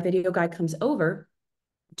 So when my video guy comes over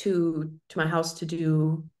to my house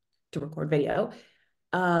to record video,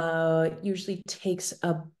 usually takes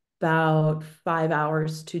about 5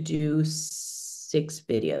 hours to do 6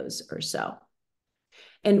 videos or so.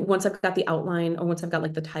 And once I've got the outline, or once I've got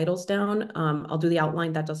like the titles down, I'll do the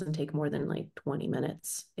outline. That doesn't take more than like 20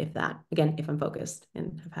 minutes, if that. Again, if I'm focused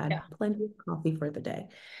and have had plenty of coffee for the day.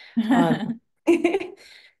 Yeah. Um,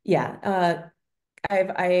 yeah.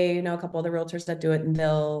 I know a couple other realtors that do it, and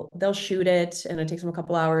they'll shoot it and it takes them a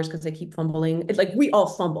couple hours because they keep fumbling. It's like we all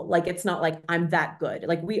fumble. Like it's not like I'm that good.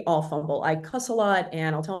 Like we all fumble. I cuss a lot,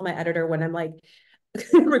 and I'll tell my editor when I'm like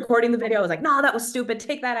recording the video, I was like, no, that was stupid.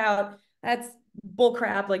 Take that out. That's bull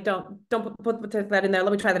crap. Like don't put that in there.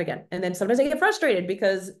 Let me try that again. And then sometimes I get frustrated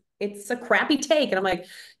because it's a crappy take, and I'm like,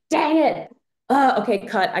 dang it. Okay,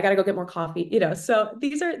 cut. I gotta go get more coffee. So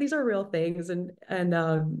these are real things, and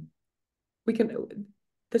we can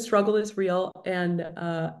the struggle is real, and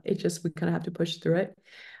it just we kind of have to push through it.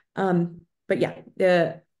 But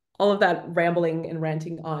yeah, all of that rambling and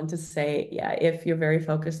ranting on to say, yeah, if you're very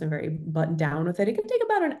focused and very buttoned down with it, it can take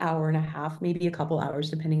about an hour and a half, maybe a couple hours,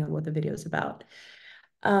 depending on what the video is about.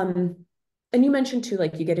 um and you mentioned too,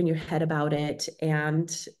 like you get in your head about it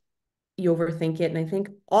and you overthink it. And I think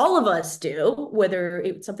all of us do, whether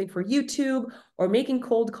it's something for YouTube or making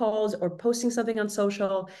cold calls or posting something on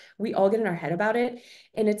social, we all get in our head about it.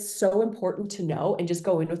 And it's so important to know and just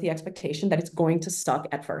go in with the expectation that it's going to suck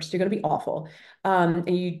at first. You're going to be awful.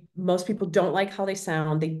 And most people don't like how they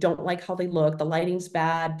sound. They don't like how they look. The lighting's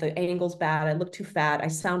bad. The angle's bad. I look too fat. I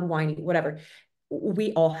sound whiny, whatever.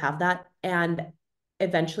 We all have that. And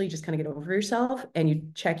eventually just kind of get over yourself and you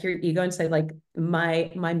check your ego and say, like, my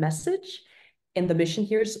message and the mission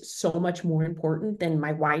here is so much more important than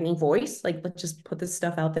my whining voice. Like, let's just put this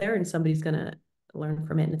stuff out there and somebody's gonna learn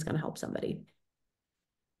from it and it's gonna help somebody.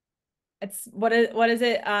 It's what is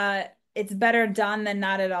it? It's better done than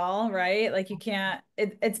not at all, right? Like you can't,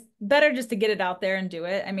 it's better just to get it out there and do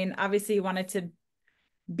it. I mean, obviously you want it to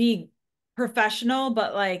be professional,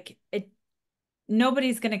 but like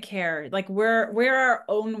nobody's gonna care. Like we're our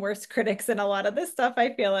own worst critics in a lot of this stuff,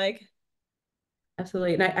 I feel like.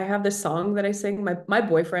 Absolutely. And I have this song that I sing. My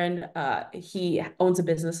boyfriend, he owns a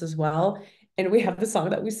business as well. And we have the song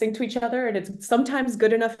that we sing to each other. And it's sometimes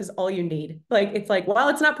good enough is all you need. Like it's like, well,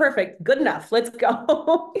 it's not perfect. Good enough. Let's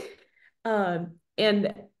go.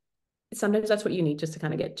 And sometimes that's what you need just to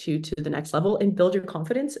kind of get you to the next level and build your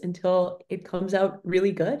confidence until it comes out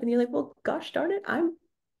really good. And you're like, well, gosh darn it, I'm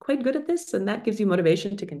quite good at this. And that gives you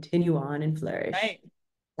motivation to continue on and flourish. Right.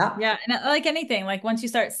 Yeah. Yeah. And like anything, like once you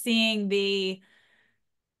start seeing the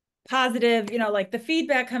positive, like the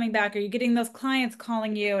feedback coming back, or you're getting those clients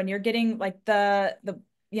calling you and you're getting like the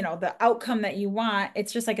outcome that you want,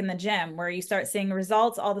 it's just like in the gym where you start seeing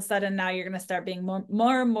results. All of a sudden now you're going to start being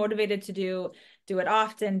more motivated to do it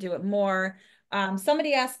often, do it more.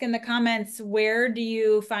 Somebody asked in the comments, where do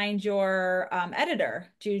you find your editor?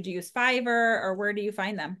 Do you use Fiverr, or where do you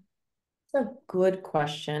find them? That's a good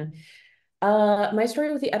question. My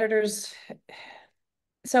story with the editors.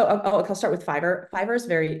 So I'll start with Fiverr. Fiverr is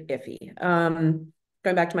very iffy.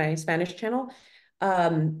 Going back to my Spanish channel,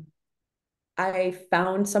 um, I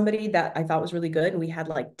found somebody that I thought was really good, and we had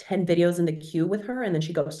like 10 videos in the queue with her, and then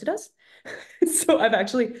she ghosted us. So I've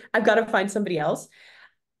got to find somebody else.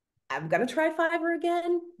 I'm gonna try Fiverr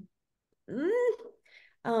again. Mm.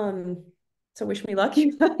 Um, so wish me luck,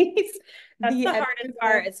 you guys. That's The the hardest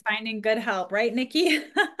part, is finding good help, right, Nikki?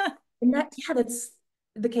 and that yeah, that's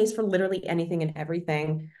the case for literally anything and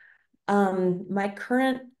everything. My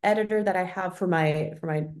current editor that I have for my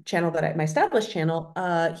channel my established channel,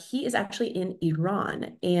 he is actually in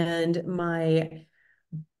Iran, and my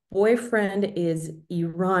boyfriend is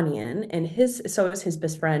Iranian, and so is his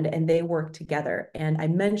best friend, and they work together. And I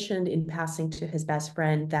mentioned in passing to his best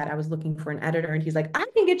friend that I was looking for an editor, and he's like, I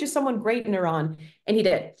can get you someone great in Iran, and he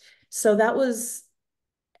did. So that was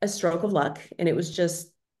a stroke of luck, and it was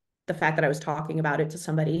just the fact that I was talking about it to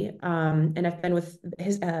somebody. And I've been with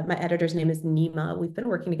my editor's name is Nima. We've been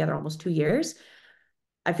working together almost 2 years.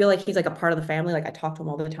 I feel like he's like a part of the family. Like I talk to him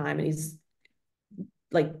all the time, and he's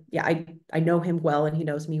like, yeah, I know him well, and he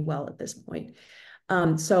knows me well at this point.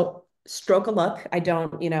 So stroke of luck. I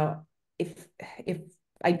don't, if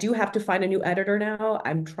I do have to find a new editor now,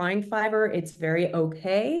 I'm trying Fiverr. It's very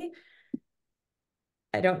okay.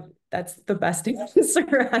 That's the best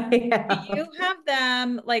answer I Do have. you have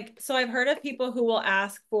them like, so I've heard of people who will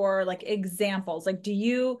ask for like examples. Like,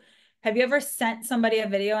 have you ever sent somebody a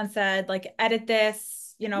video and said, like, edit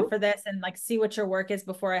this, for this and like see what your work is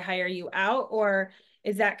before I hire you out? Or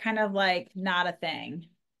is that kind of like not a thing?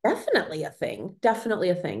 Definitely a thing. Definitely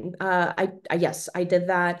a thing. Yes, I did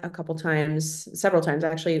that a couple times, several times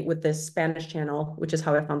actually, with this Spanish channel, which is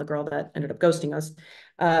how I found the girl that ended up ghosting us.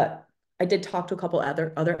 I did talk to a couple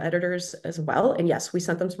other editors as well. And yes, we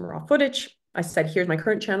sent them some raw footage. I said, here's my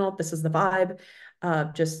current channel. This is the vibe.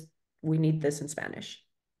 Just we need this in Spanish.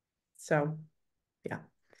 So yeah.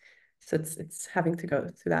 So it's having to go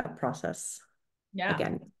through that process Yeah.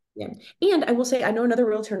 again. Yeah. And I will say, I know another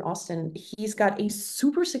realtor in Austin. He's got a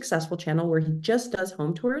super successful channel where he just does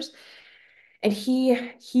home tours. And he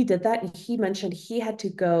did that, and he mentioned he had to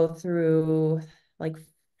go through like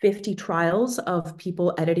 50 trials of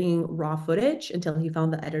people editing raw footage until he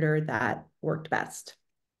found the editor that worked best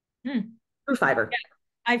Hmm. through Fiverr.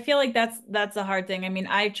 I feel like that's a hard thing. I mean,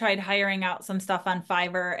 I tried hiring out some stuff on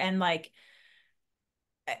Fiverr and like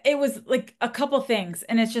it was like a couple things,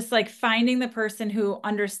 and it's just like finding the person who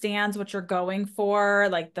understands what you're going for,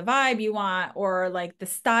 like the vibe you want or like the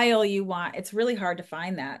style you want. It's really hard to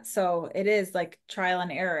find that. So it is like trial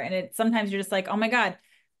and error, and it sometimes you're just like, oh my God,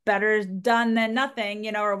 better done than nothing,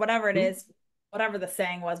 you know, or whatever it is, whatever the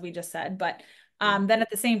saying was we just said. But then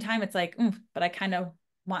at the same time it's like, but I kind of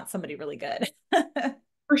want somebody really good.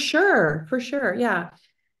 For sure, for sure. Yeah.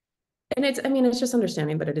 And I mean, it's just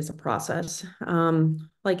understanding, but it is a process.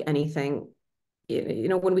 Like anything, you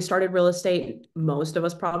know, when we started real estate, most of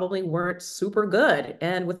us probably weren't super good.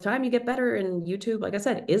 And with time, you get better. And YouTube, like I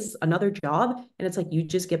said, is another job. And it's like you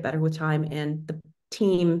just get better with time, and the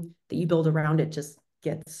team that you build around it just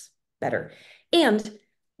gets better. And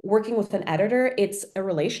working with an editor, it's a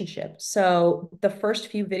relationship. So the first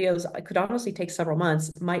few videos, I could honestly take several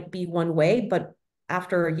months, might be one way, but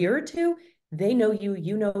after a year or two, they know you,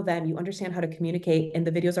 you know them, you understand how to communicate, and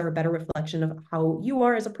the videos are a better reflection of how you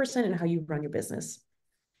are as a person and how you run your business.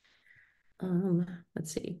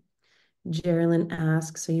 Let's see. Geraldine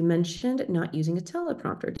asks, so you mentioned not using a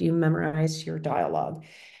teleprompter. Do you memorize your dialogue?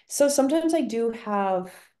 So sometimes I do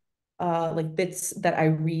have like bits that I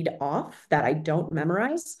read off that I don't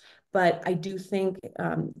memorize, but I do think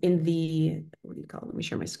in the, what do you call it? Let me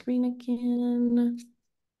share my screen again.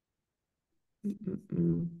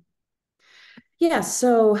 Yeah,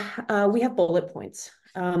 so we have bullet points.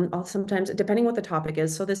 I'll sometimes, depending what the topic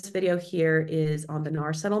is. So this video here is on the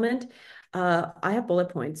NAR settlement. I have bullet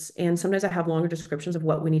points, and sometimes I have longer descriptions of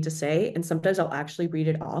what we need to say, and sometimes I'll actually read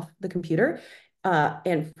it off the computer.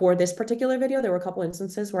 And for this particular video, there were a couple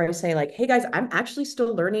instances where I say like, hey guys, I'm actually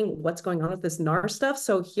still learning what's going on with this NAR stuff.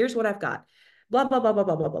 So here's what I've got. Blah, blah, blah, blah,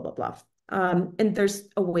 blah, blah, blah, blah, blah. And there's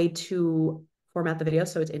a way to format the video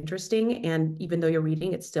so it's interesting, and even though you're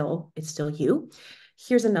reading, it's still you.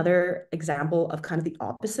 Here's another example of kind of the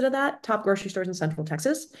opposite of that. Top grocery stores in Central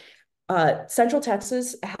Texas. Central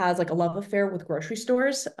Texas has like a love affair with grocery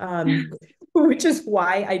stores, which is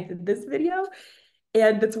why I did this video.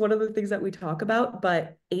 And that's one of the things that we talk about.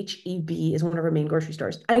 But HEB is one of our main grocery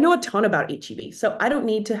stores. I know a ton about HEB, so I don't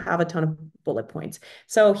need to have a ton of bullet points.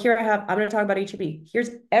 So here I'm going to talk about HEB. Here's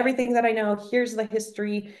everything that I know. Here's the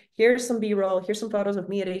history. Here's some B-roll. Here's some photos of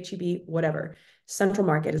me at HEB, whatever. Central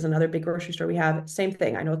Market is another big grocery store we have. Same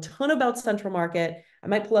thing. I know a ton about Central Market. I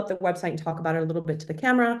might pull up the website and talk about it a little bit to the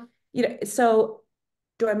camera. You know, so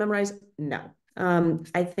do I memorize? No.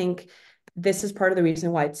 I think this is part of the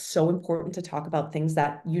reason why it's so important to talk about things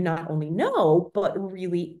that you not only know, but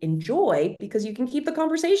really enjoy, because you can keep the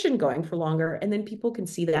conversation going for longer. And then people can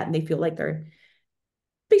see that and they feel like they're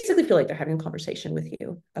having a conversation with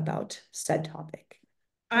you about said topic.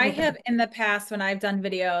 I have in the past when I've done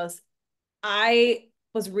videos, I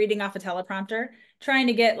was reading off a teleprompter, trying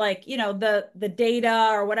to get like, you know, the data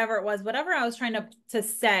or whatever it was, whatever I was trying to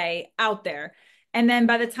say out there. And then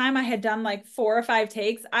by the time I had done like 4 or 5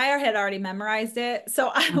 takes, I had already memorized it.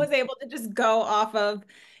 So I was able to just go off of,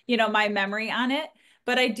 you know, my memory on it.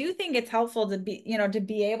 But I do think it's helpful to be, you know, to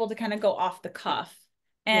be able to kind of go off the cuff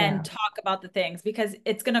and Yeah, talk about the things, because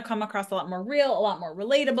it's going to come across a lot more real, a lot more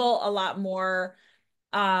relatable, a lot more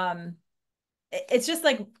um it's just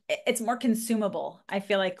like it's more consumable. I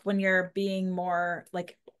feel like when you're being more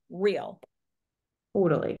like real.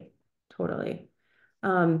 totally. Totally.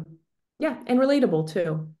 Um, yeah, and relatable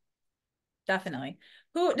too. Definitely.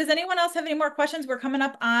 Who does anyone else have any more questions? We're coming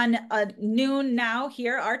up on noon now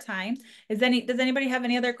here, our time. Does anybody have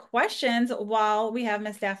any other questions while we have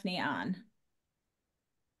Miss Daphne on?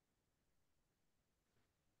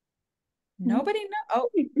 Nobody know. Oh,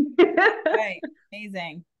 right.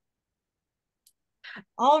 Amazing.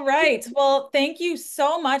 All right. Well, thank you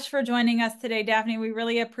so much for joining us today, Daphne. We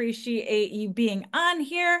really appreciate you being on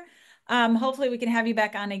here. Hopefully we can have you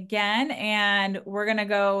back on again, and we're gonna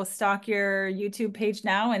go stalk your YouTube page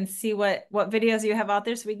now and see what videos you have out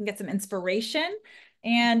there so we can get some inspiration.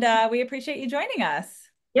 And we appreciate you joining us.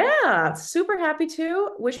 Yeah, super happy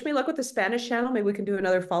to. Wish me luck with the Spanish channel. Maybe we can do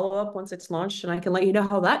another follow-up once it's launched and I can let you know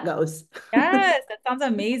how that goes. Yes, that sounds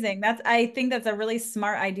amazing. I think that's a really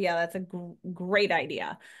smart idea. That's a great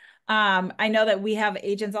idea. I know that we have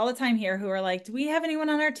agents all the time here who are like, do we have anyone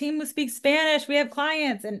on our team who speaks Spanish? We have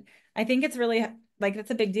clients. And I think it's really like,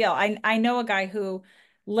 it's a big deal. I know a guy who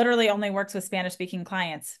literally only works with Spanish speaking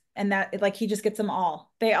clients and that like, he just gets them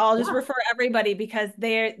all. They all just Yeah. refer everybody because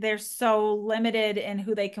they're so limited in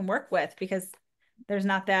who they can work with because there's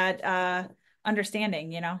not that,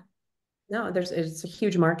 understanding, you know? No, it's a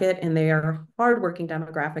huge market and they are hardworking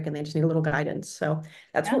demographic and they just need a little guidance. So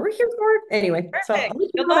that's what Yeah. we're here for. Anyway, so I'll Perfect. let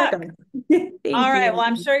you Good know how that luck. goes. All Thank right. Well, you.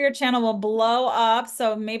 I'm sure your channel will blow up.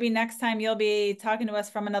 So maybe next time you'll be talking to us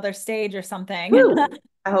from another stage or something. All Woo!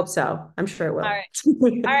 I hope so. I'm sure it will. right.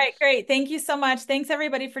 All right. Great. Thank you so much. Thanks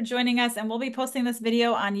everybody for joining us. And we'll be posting this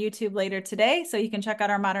video on YouTube later today. So you can check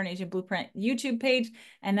out our Modern Agent Blueprint YouTube page.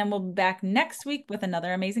 And then we'll be back next week with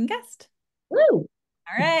another amazing guest. Woo!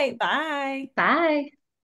 All right. Bye. Bye.